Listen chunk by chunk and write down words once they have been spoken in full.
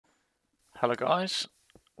Hello guys,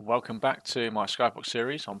 welcome back to my Skyblock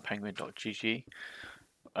series on penguin.gg.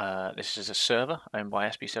 This is a server owned by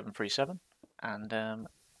SB737 and I'm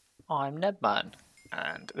Nebman,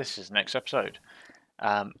 and this is the next episode.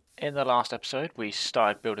 In the last episode we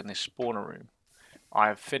started building this spawner room.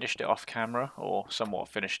 I've finished it off camera, or somewhat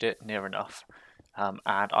finished it, near enough, and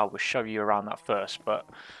I will show you around that first, but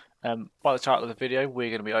by the title of the video we're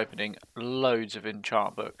going to be opening loads of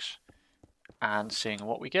enchant books and seeing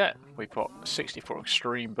what we get. We've got 64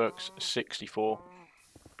 extreme books, 64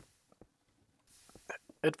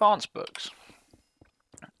 advanced books.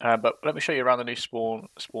 But let me show you around the new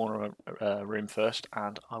spawner room first,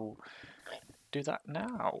 and I will do that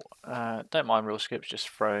now. Don't mind real skips, just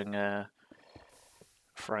throwing some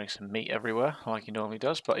meat everywhere like he normally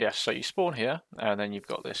does. But yes, so you spawn here, and then you've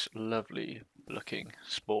got this lovely looking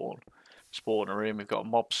spawner room. We've got a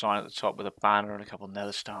mob sign at the top with a banner and a couple of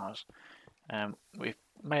nether stars. We've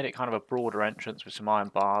made it kind of a broader entrance with some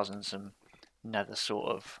iron bars and some nether sort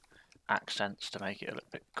of accents to make it a little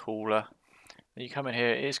bit cooler. Then you come in here,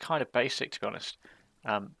 it is kind of basic to be honest,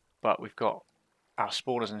 but we've got our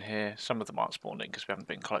spawners in here. Some of them aren't spawned in because we haven't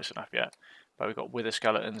been close enough yet, but we've got wither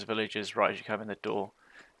skeletons, villagers right as you come in the door,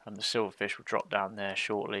 and the silverfish will drop down there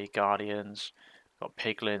shortly, guardians, got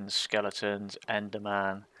piglins, skeletons,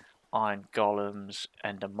 enderman, iron golems,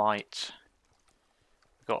 endermite.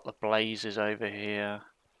 Got the blazes over here,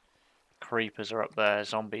 creepers are up there,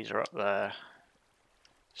 zombies are up there,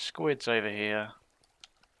 squids over here,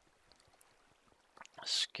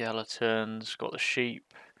 skeletons, got the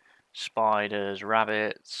sheep, spiders,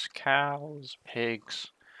 rabbits, cows,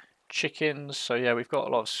 pigs, chickens. So yeah, we've got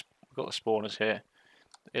the spawners here.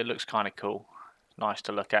 It looks kind of cool, nice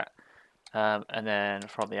to look at. And then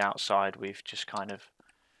from the outside we've just kind of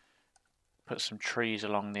put some trees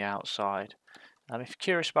along the outside. If you're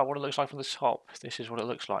curious about what it looks like from the top, this is what it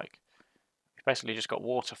looks like. You've basically just got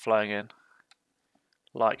water flowing in,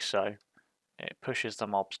 like so. It pushes the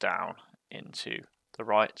mobs down into the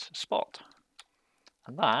right spot.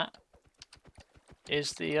 And that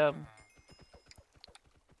is the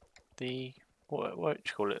what do you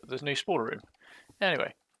call it? The new spawner room.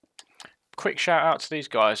 Anyway, quick shout out to these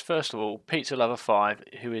guys. First of all, Pizza Lover 5,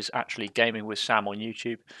 who is actually gaming with Sam on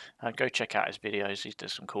YouTube. Go check out his videos. He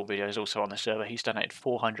does some cool videos also on the server. He's donated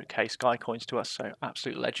 400k Sky Coins to us, so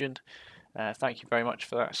absolute legend. Thank you very much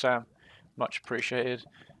for that, Sam. Much appreciated.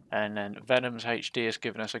 And then Venom's HD has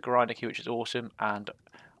given us a grinder key, which is awesome. And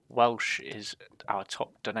Welsh is our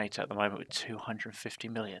top donator at the moment with 250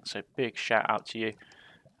 million. So big shout out to you.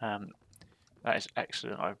 That is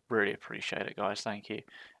excellent. I really appreciate it, guys. Thank you.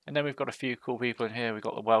 And then we've got a few cool people in here. We've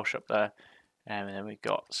got the Welsh up there. And then we've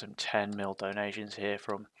got some 10 mil donations here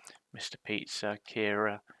from Mr. Pizza,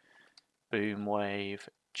 Kira, Boomwave,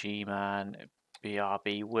 G-Man,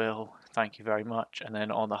 BRB Will. Thank you very much. And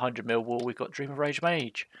then on the 100 mil wall, we've got Dream of Rage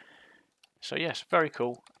Mage. So yes, very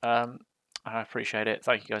cool. I appreciate it.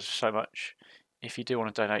 Thank you guys so much. If you do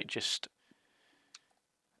want to donate, just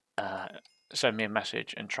send me a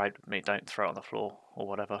message and trade with me. Don't throw it on the floor or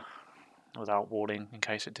whatever without warning in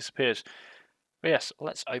case it disappears. But yes,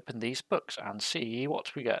 let's open these books and see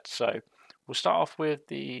what we get. So we'll start off with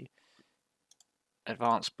the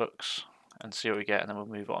advanced books and see what we get, and then we'll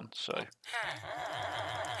move on. So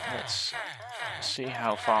let's see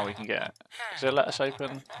how far we can get. Does it let us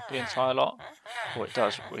open the entire lot? Oh, it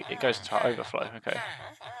does. It goes into overflow. Okay.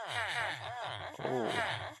 Oh.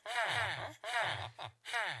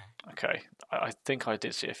 Okay, I think I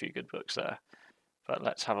did see a few good books there, but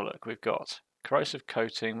let's have a look. We've got Corrosive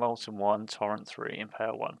Coating, Molten 1, Torrent 3,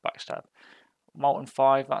 Impale 1, Backstab. Molten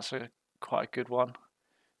 5, that's quite a good one.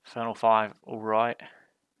 Infernal 5, alright.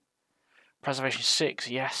 Preservation 6,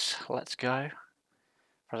 yes, let's go.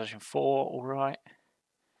 Preservation 4, alright.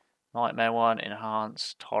 Nightmare 1,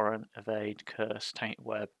 Enhance, Torrent, Evade, Curse, Taint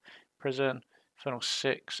Web, Prison. Infernal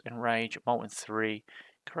 6, Enrage, Molten 3,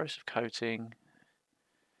 Corrosive Coating,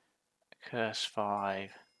 Curse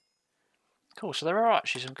 5. Cool, so there are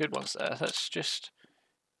actually some good ones there. Let's just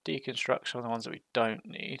deconstruct some of the ones that we don't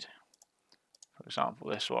need. For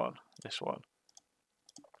example, this one, this one,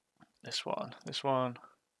 this one, this one.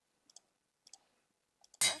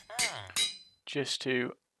 Just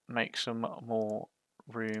to make some more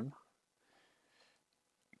room.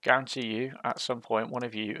 Guarantee you, at some point, one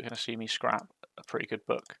of you are going to see me scrap a pretty good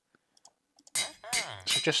book.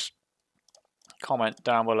 So just comment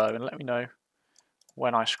down below and let me know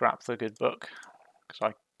when I scrap the good book, because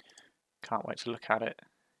I can't wait to look at it.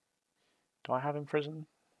 Do I have in prison?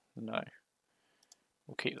 No.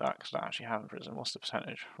 We'll keep that because I don't actually have in prison. What's the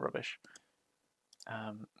percentage? Rubbish.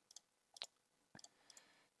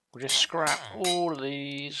 We'll just scrap all of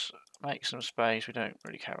these make some space. We don't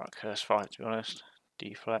really care about Curse 5, to be honest.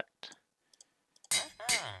 Deflect.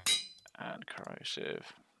 And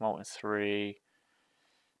Corrosive. Molten 3.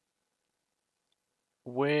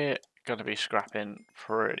 We're going to be scrapping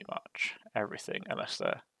pretty much everything, unless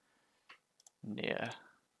they're near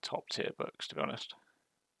top tier books, to be honest.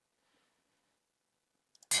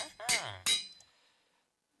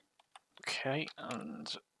 Okay,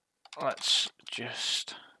 and let's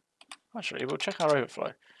just... Actually, we'll check our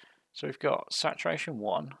overflow. So we've got Saturation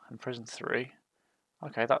 1 and Prison 3.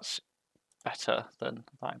 Okay, that's better than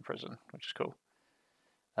that in Prison, which is cool.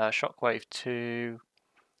 Shockwave 2.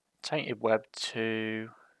 Tainted Web 2.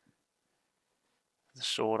 The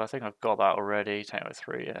Sword, I think I've got that already. Tainted Web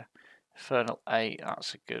 3, yeah. Infernal 8,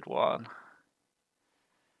 that's a good one.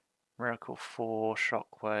 Miracle 4,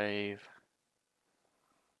 Shockwave.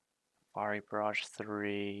 Fiery Barrage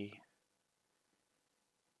 3.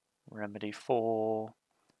 Remedy 4.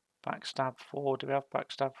 Backstab 4. Do we have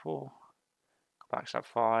Backstab 4? Backstab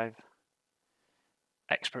 5.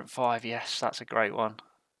 Experiment 5. Yes, that's a great one.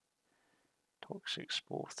 Toxic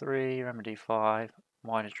Spore 3. Remedy 5.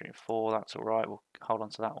 Miner's Dream 4. That's alright. We'll hold on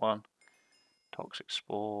to that one. Toxic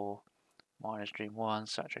Spore. Miner's Dream 1.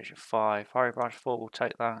 Saturation 5. Fiery Barrage 4. We'll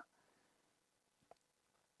take that.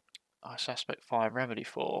 Ice Aspect 5. Remedy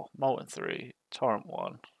 4. Molten 3. Torrent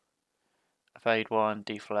 1. Evade 1.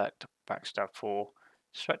 Deflect. Backstab 4.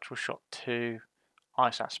 Spectral Shot 2,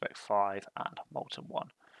 Ice Aspect 5, and Molten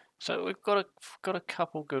 1. So we've got a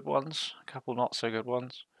couple good ones, a couple not so good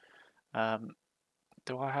ones.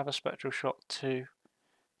 Do I have a Spectral Shot 2?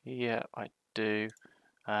 Yeah, I do.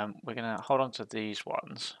 We're going to hold on to these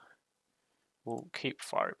ones. We'll keep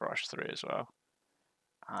Fiery Brush 3 as well.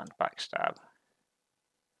 And Backstab.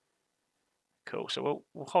 Cool, so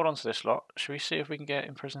we'll hold on to this lot. Should we see if we can get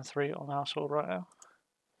Imprison 3 on our sword right now?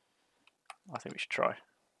 I think we should try.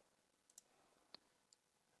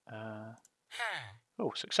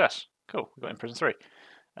 Oh, success. Cool, we've got Imprison 3.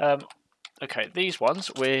 Okay, these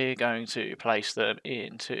ones, we're going to place them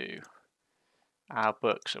into our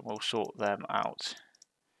books and we'll sort them out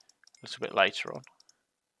a little bit later on.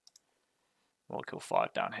 We'll kill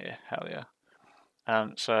 5 down here, hell yeah.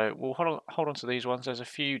 So we'll hold on to these ones. There's a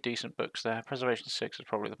few decent books there. Preservation 6 is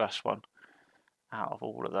probably the best one out of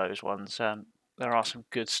all of those ones. There are some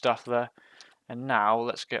good stuff there. And now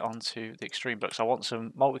let's get on to the extreme books. I want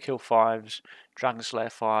some multi-kill 5s, Dragon Slayer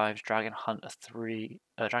 5s, Dragon Hunter 3,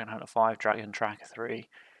 Dragon Hunter 5, Dragon Tracker 3,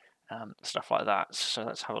 stuff like that. So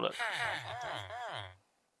let's have a look.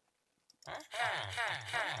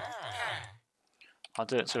 I'll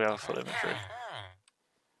do it until we have a full inventory.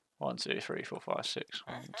 1, 2, 3, 4, 5, 6.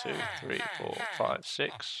 1, 2, 3, 4, 5,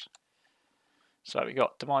 6. So we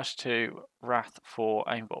got Demise 2, Wrath 4,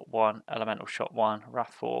 Aimbot 1, Elemental Shot 1,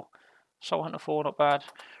 Wrath 4, Soul Hunter 4, not bad.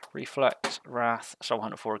 Reflect, Wrath, Soul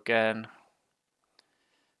Hunter 4 again.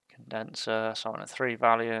 Condenser, Soul Hunter 3,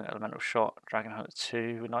 Valiant, Elemental Shot, Dragon Hunter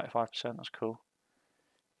 2 with 95%, that's cool.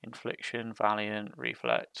 Infliction, Valiant,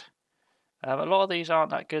 Reflect. A lot of these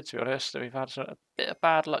aren't that good, to be honest. We've had a bit of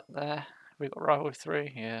bad luck there. We've got Rival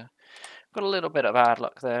 3, yeah. Got a little bit of bad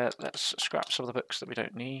luck there. Let's scrap some of the books that we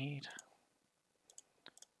don't need.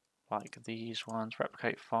 Like these ones,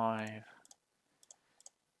 Replicate 5.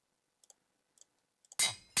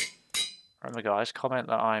 Remember guys, comment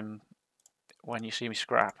that when you see me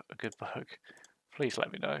scrap a good book, please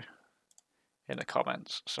let me know in the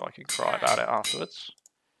comments so I can cry about it afterwards.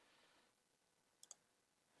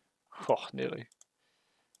 Oh, nearly.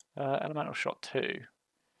 Elemental Shot 2.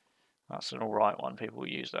 That's an alright one, people will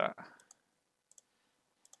use that.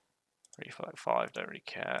 Reflect 5, don't really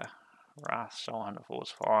care. Wrath, Soul Hunter 4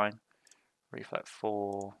 is fine. Reflect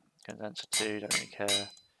 4, Condenser 2, don't really care.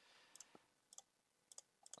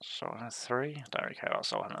 Soul Hunter 3, don't really care about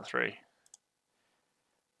Soul Hunter 3.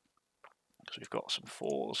 Because we've got some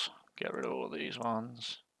 4s. Get rid of all these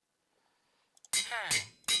ones.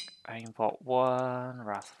 Aimbot 1,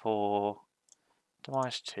 Wrath 4,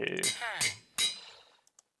 Demise 2.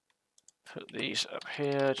 Put these up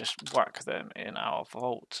here, just whack them in our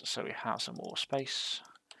vault so we have some more space.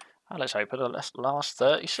 And let's open the last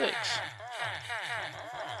 36.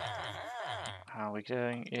 How are we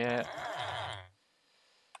doing? Yeah.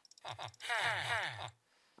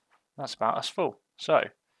 That's about us full. So,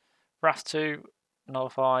 Wrath 2,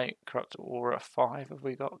 Nullify, Corrupt Aura 5. Have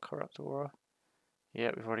we got Corrupt Aura?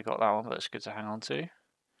 Yeah, we've already got that one, but it's good to hang on to.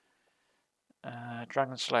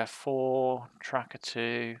 Dragon Slayer 4, Tracker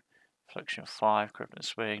 2, Affliction 5, Crippling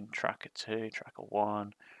Swing, Tracker 2, Tracker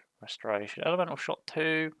 1, Restoration, Elemental Shot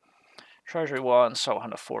 2, Treasury 1, Soul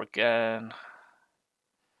Hunter 4 again.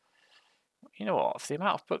 You know what? For the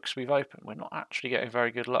amount of books we've opened, we're not actually getting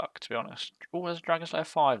very good luck, to be honest. Oh, there's a Dragon Slayer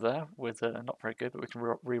 5 there with not very good, but we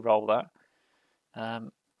can re-roll that.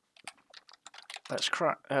 Let's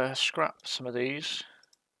scrap some of these.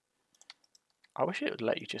 I wish it would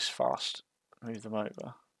let you just fast move them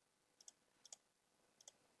over.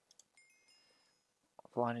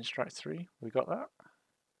 Blinding Strike 3, we got that?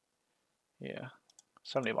 Yeah,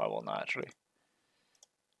 somebody might want that actually.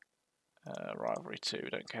 Rivalry 2,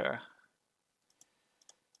 don't care.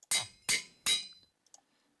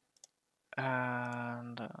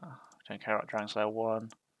 And don't care about Dragon Slayer 1.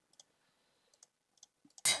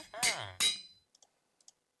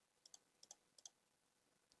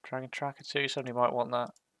 Dragon Tracker 2, somebody might want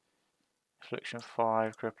that. Affliction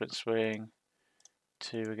 5, Crippling Swing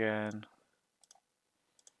 2 again.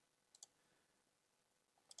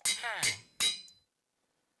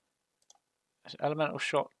 Is Elemental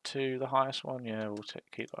Shot 2 the highest one? Yeah, we'll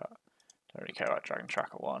keep that. Don't really care about Dragon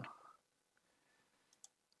Tracker 1.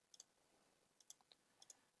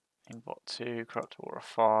 Aimbot 2, Corrupt Aura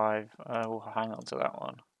 5. We'll hang on to that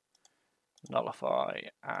one. Nullify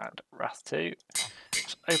and Wrath 2.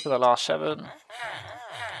 Let's open the last 7.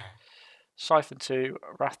 Siphon 2,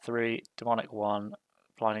 Wrath 3, Demonic 1,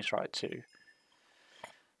 Blinding Strike 2.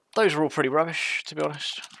 Those are all pretty rubbish, to be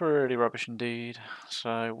honest. Pretty rubbish indeed.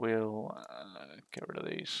 So we'll get rid of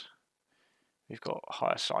these. We've got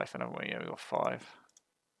higher Siphon, haven't we? Yeah, we've got 5.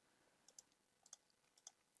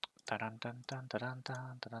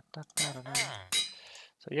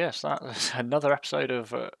 So yes, that is another episode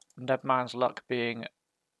of Nebman's luck being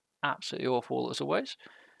absolutely awful as always.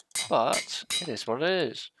 But it is what it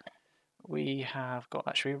is. We have got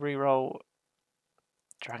that. Should we re-roll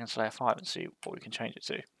Dragon Slayer 5 and see what we can change it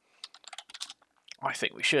to? I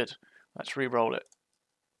think we should. Let's re-roll it.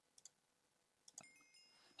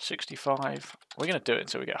 65. We're going to do it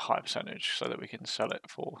until we get a high percentage so that we can sell it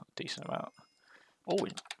for a decent amount. Oh,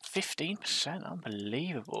 15%.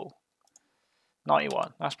 Unbelievable.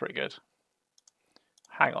 91. That's pretty good.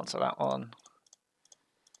 Hang on to that one.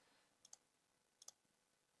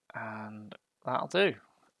 And that'll do.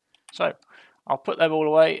 So, I'll put them all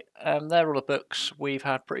away. They're all the books. We've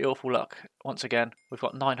had pretty awful luck once again. We've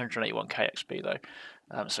got 981k XP though,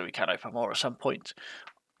 so we can open more at some point.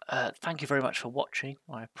 Thank you very much for watching.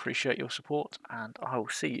 I appreciate your support, and I will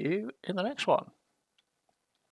see you in the next one.